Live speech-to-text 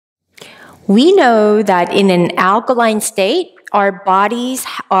We know that in an alkaline state, our bodies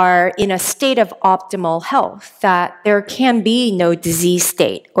are in a state of optimal health, that there can be no disease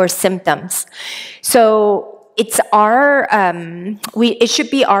state or symptoms. So it's it should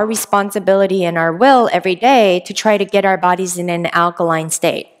be our responsibility and our will every day to try to get our bodies in an alkaline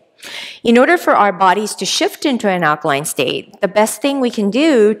state. In order for our bodies to shift into an alkaline state, the best thing we can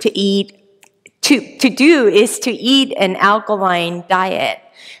do is to eat an alkaline diet.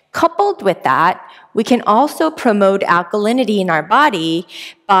 Coupled with that, we can also promote alkalinity in our body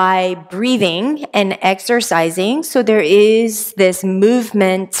by breathing and exercising. So there is this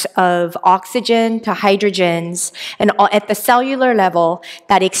movement of oxygen to hydrogens, and at the cellular level,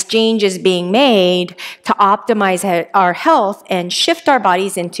 that exchange is being made to optimize our health and shift our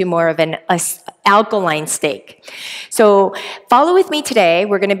bodies into more of an alkaline state. So follow with me today.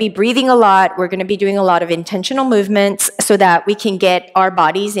 We're going to be breathing a lot. We're going to be doing a lot of intentional movements so that we can get our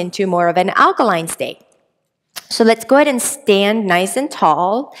bodies into more of an alkaline state. So let's go ahead and stand nice and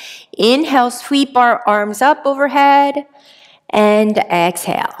tall. Inhale, sweep our arms up overhead, and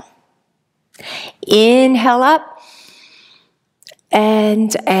exhale. Inhale up,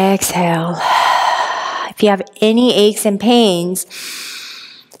 and exhale. If you have any aches and pains,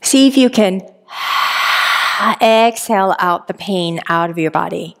 see if you can exhale out the pain out of your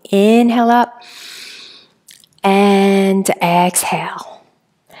body. Inhale up, and exhale.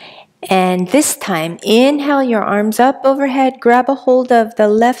 And this time, inhale your arms up overhead, grab a hold of the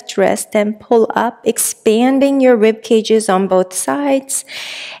left wrist and pull up, expanding your rib cages on both sides.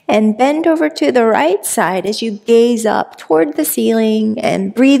 And bend over to the right side as you gaze up toward the ceiling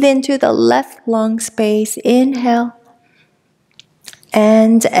and breathe into the left lung space. Inhale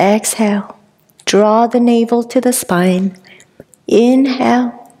and exhale. Draw the navel to the spine.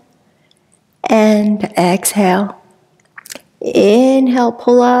 Inhale and exhale. Inhale,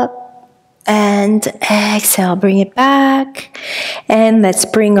 pull up. And exhale, bring it back. And let's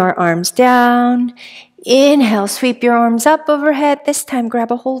bring our arms down. Inhale, sweep your arms up overhead. This time,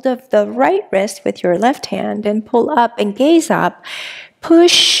 grab a hold of the right wrist with your left hand and pull up and gaze up.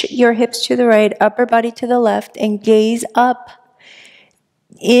 Push your hips to the right, upper body to the left, and gaze up.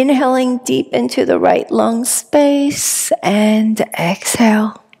 Inhaling deep into the right lung space and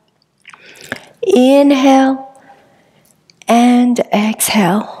exhale. Inhale and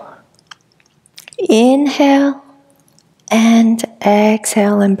exhale. Inhale and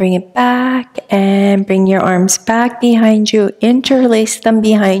exhale and bring it back and bring your arms back behind you, interlace them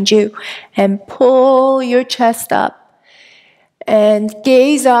behind you and pull your chest up and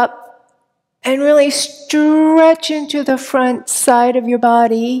gaze up and really stretch into the front side of your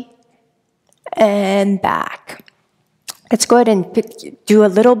body and back. Let's go ahead and do a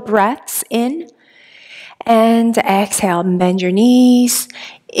little breaths in and exhale. Bend your knees,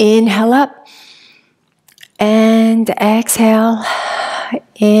 inhale up. And exhale,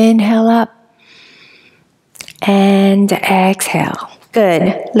 inhale up, and exhale.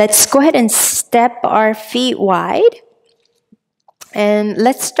 Good. Let's go ahead and step our feet wide. And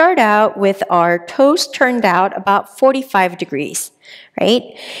let's start out with our toes turned out about 45 degrees, right?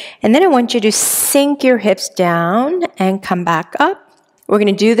 And then I want you to sink your hips down and come back up. We're going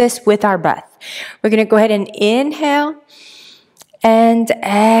to do this with our breath. We're going to go ahead and inhale. And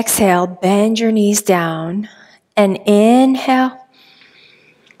exhale, bend your knees down and inhale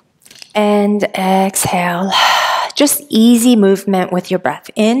and exhale. Just easy movement with your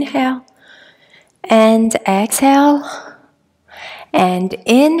breath. Inhale and exhale and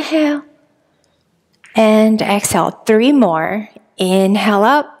inhale and exhale. 3 more. Inhale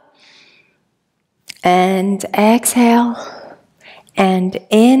up and exhale and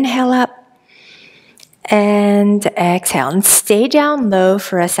inhale up. And exhale and stay down low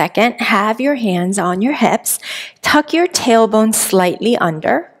for a second. Have your hands on your hips. Tuck your tailbone slightly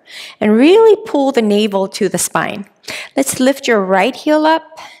under and really pull the navel to the spine. Let's lift your right heel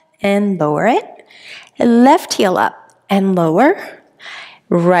up and lower it. Left heel up and lower.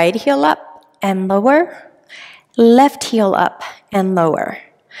 Right heel up and lower. Left heel up and lower.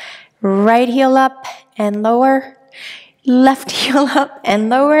 Right heel up and lower. Left heel up and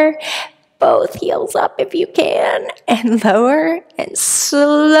lower. Both heels up if you can, and lower, and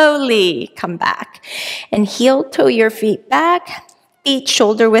slowly come back. And heel toe your feet back, feet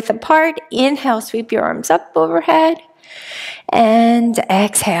shoulder width apart. Inhale, sweep your arms up overhead, and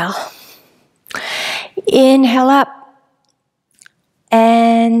exhale. Inhale up,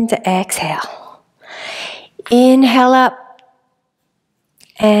 and exhale. Inhale up,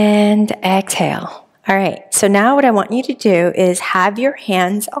 and exhale. All right, so now what I want you to do is have your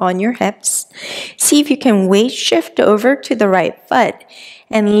hands on your hips. See if you can weight shift over to the right foot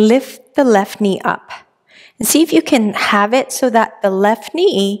and lift the left knee up. And see if you can have it so that the left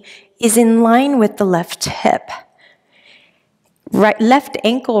knee is in line with the left hip. Left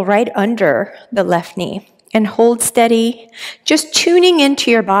ankle right under the left knee. And hold steady, just tuning into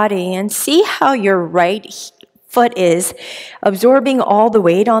your body and see how your right foot is absorbing all the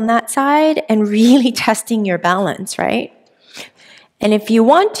weight on that side and really testing your balance, right? And if you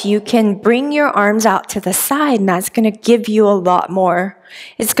want to, you can bring your arms out to the side, and that's going to give you a lot more.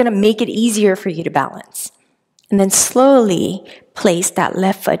 It's going to make it easier for you to balance. And then slowly place that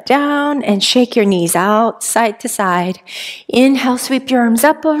left foot down and shake your knees out side to side. Inhale, sweep your arms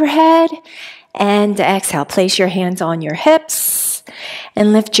up overhead. And exhale, place your hands on your hips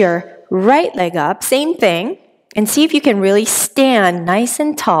and lift your right leg up. Same thing. And see if you can really stand nice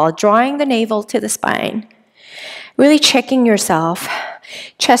and tall, drawing the navel to the spine. Really checking yourself.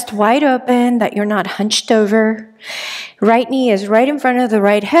 Chest wide open, that you're not hunched over. Right knee is right in front of the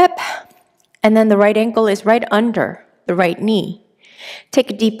right hip. And then the right ankle is right under the right knee.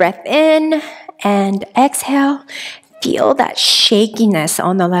 Take a deep breath in and exhale. Feel that shakiness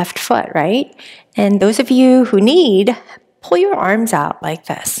on the left foot, right? And those of you who need, pull your arms out like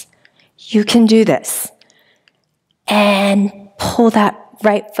this. You can do this. And pull that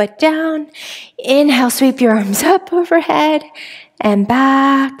right foot down. Inhale, sweep your arms up overhead and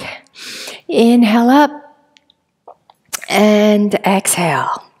back. Inhale up and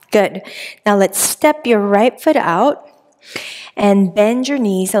exhale. Good. Now let's step your right foot out and bend your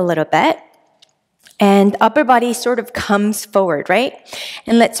knees a little bit. And upper body sort of comes forward, right?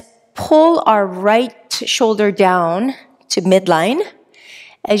 And let's pull our right shoulder down to midline.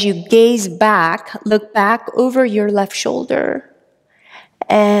 As you gaze back, look back over your left shoulder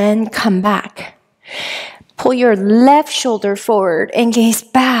and come back. Pull your left shoulder forward and gaze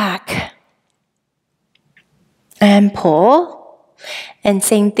back. And pull. And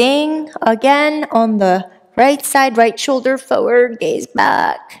same thing again on the right side, right shoulder forward, gaze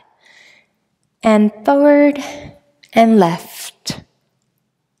back. And forward and left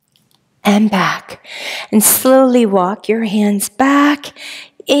and back. And slowly walk your hands back.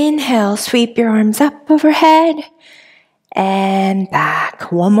 Inhale, sweep your arms up overhead and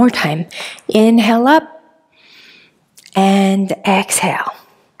back. One more time. Inhale up and exhale.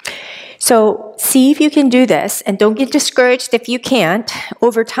 So see if you can do this, and don't get discouraged if you can't.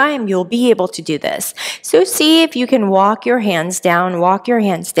 Over time, you'll be able to do this. So see if you can walk your hands down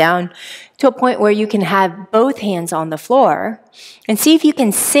to a point where you can have both hands on the floor, and see if you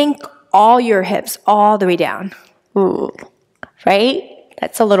can sink all your hips all the way down. Ooh, right?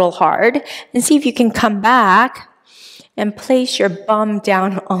 That's a little hard. And see if you can come back and place your bum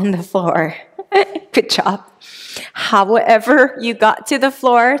down on the floor. Good job. However you got to the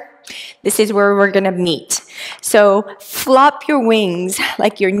floor, this is where we're going to meet. So flop your wings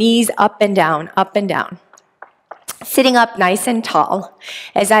like your knees up and down, up and down. Sitting up nice and tall.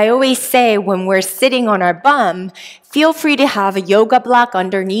 As I always say, when we're sitting on our bum, feel free to have a yoga block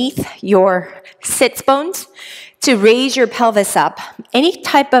underneath your sits bones to raise your pelvis up. Any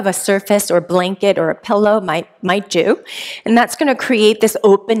type of a surface or blanket or a pillow might do. And that's going to create this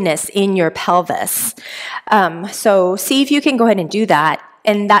openness in your pelvis. So see if you can go ahead and do that.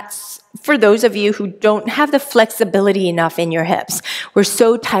 And that's for those of you who don't have the flexibility enough in your hips. We're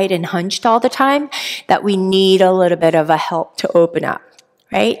so tight and hunched all the time that we need a little bit of a help to open up,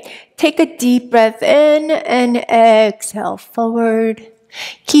 right? Take a deep breath in and exhale forward.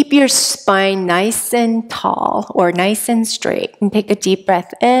 Keep your spine nice and tall or nice and straight. And take a deep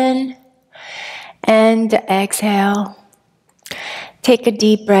breath in and exhale. Take a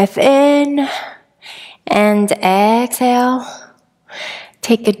deep breath in and exhale.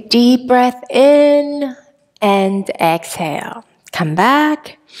 Take a deep breath in and exhale. Come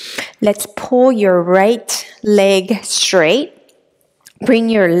back. Let's pull your right leg straight. Bring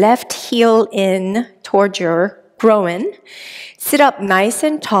your left heel in towards your groin. Sit up nice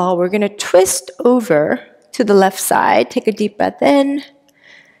and tall. We're going to twist over to the left side. Take a deep breath in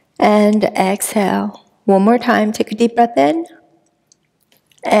and exhale. One more time. Take a deep breath in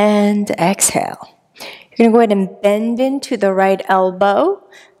and exhale. You're going to go ahead and bend into the right elbow.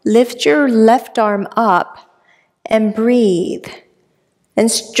 Lift your left arm up and breathe. And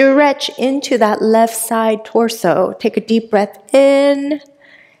stretch into that left side torso. Take a deep breath in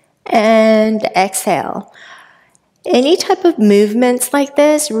and exhale. Any type of movements like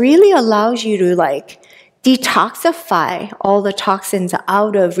this really allows you to detoxify all the toxins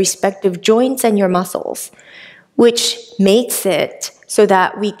out of respective joints and your muscles, which makes it so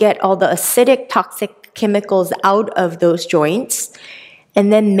that we get all the acidic, toxic chemicals out of those joints,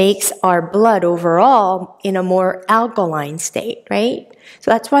 and then makes our blood overall in a more alkaline state, right? So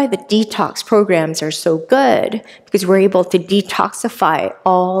that's why the detox programs are so good, because we're able to detoxify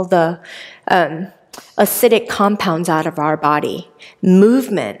all the acidic compounds out of our body.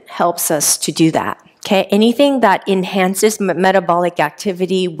 Movement helps us to do that. Okay, anything that enhances metabolic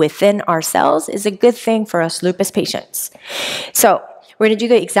activity within our cells is a good thing for us lupus patients. So we're going to do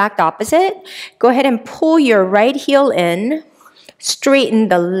the exact opposite. Go ahead and pull your right heel in, straighten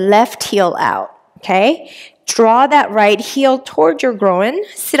the left heel out. Okay, draw that right heel toward your groin,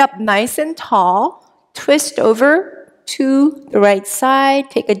 sit up nice and tall, twist over to the right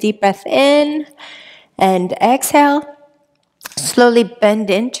side, take a deep breath in, and exhale. Slowly bend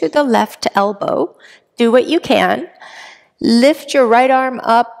into the left elbow. Do what you can. Lift your right arm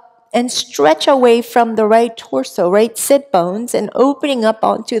up and stretch away from the right torso, right sit bones, and opening up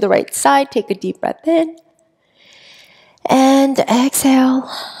onto the right side. Take a deep breath in. And exhale.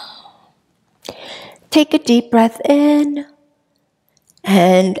 Take a deep breath in.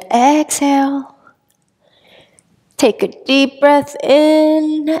 And exhale. Take a deep breath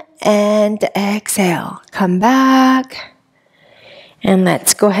in. And exhale. Come back. And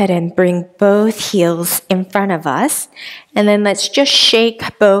let's go ahead and bring both heels in front of us. And then let's just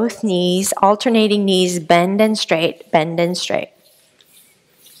shake both knees, alternating knees, bend and straight, bend and straight.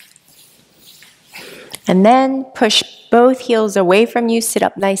 And then push both heels away from you, sit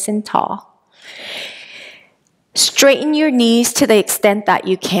up nice and tall. Straighten your knees to the extent that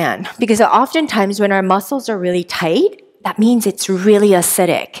you can, because oftentimes when our muscles are really tight, that means it's really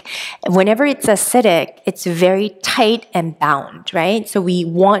acidic. Whenever it's acidic, it's very tight and bound, right? So we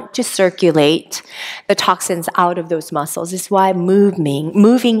want to circulate the toxins out of those muscles. This is why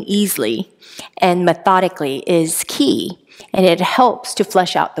moving easily and methodically is key, and it helps to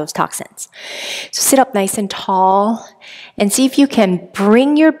flush out those toxins. So sit up nice and tall and see if you can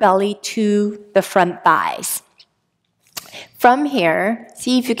bring your belly to the front thighs. From here,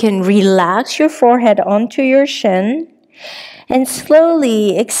 see if you can relax your forehead onto your shin. And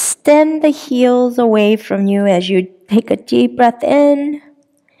slowly extend the heels away from you as you take a deep breath in.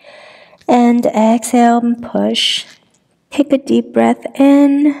 And exhale and push. Take a deep breath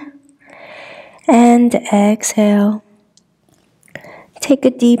in. And exhale. Take a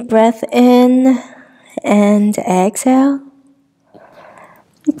deep breath in. And exhale.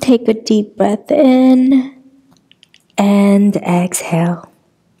 Take a deep breath in. And exhale.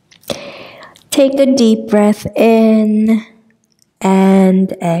 Take a deep breath in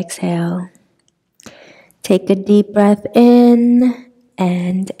and exhale. Take a deep breath in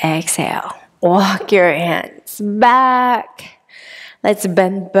and exhale. Walk your hands back. Let's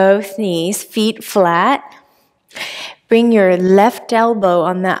bend both knees, feet flat. Bring your left elbow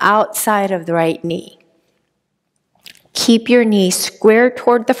on the outside of the right knee. Keep your knee square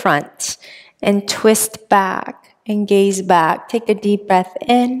toward the front and twist back and gaze back. Take a deep breath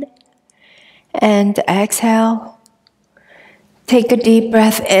in. And exhale. Take a deep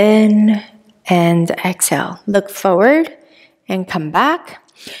breath in and exhale. Look forward and come back.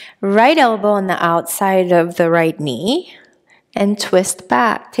 Right elbow on the outside of the right knee and twist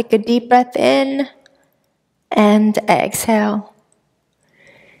back. Take a deep breath in and exhale.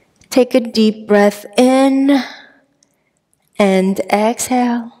 Take a deep breath in and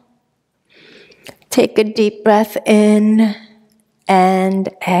exhale. Take a deep breath in and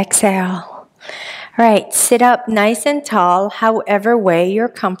exhale. All right, sit up nice and tall, however way you're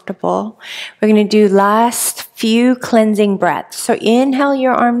comfortable. We're going to do last few cleansing breaths. So inhale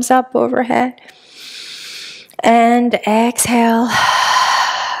your arms up overhead. And exhale.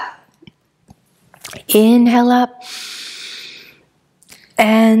 Inhale up.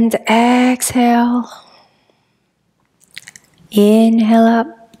 And exhale. Inhale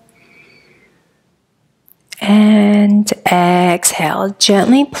up. And exhale.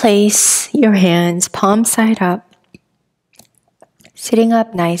 Gently place your hands palm side up, sitting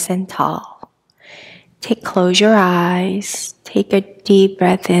up nice and tall. Close your eyes. Take a deep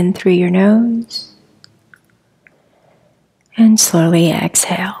breath in through your nose. And slowly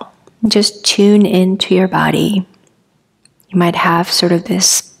exhale. Just tune into your body. You might have sort of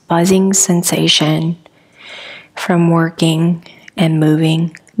this buzzing sensation from working and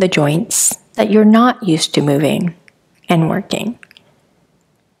moving the joints that you're not used to moving and working.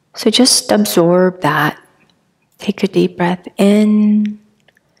 So just absorb that. Take a deep breath in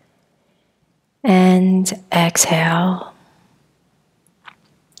and exhale.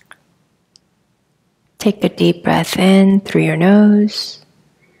 Take a deep breath in through your nose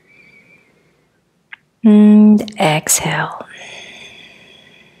and exhale.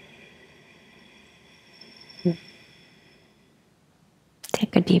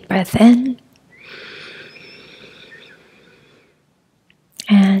 Take a deep breath in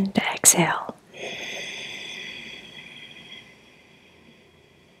And exhale.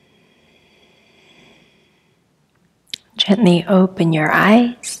 Gently open your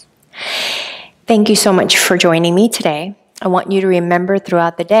eyes. Thank you so much for joining me today. I want you to remember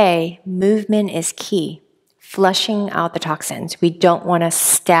throughout the day, movement is key. Flushing out the toxins. We don't want to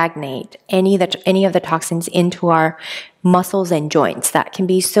stagnate any of the toxins into our muscles and joints. That can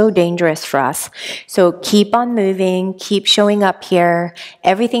be so dangerous for us. So keep on moving, keep showing up here.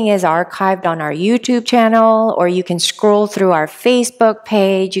 Everything is archived on our YouTube channel, or you can scroll through our Facebook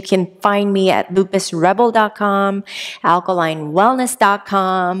page. You can find me at lupusrebel.com,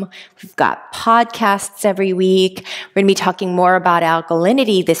 alkalinewellness.com. We've got podcasts every week. We're going to be talking more about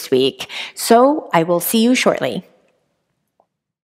alkalinity this week. So I will see you shortly.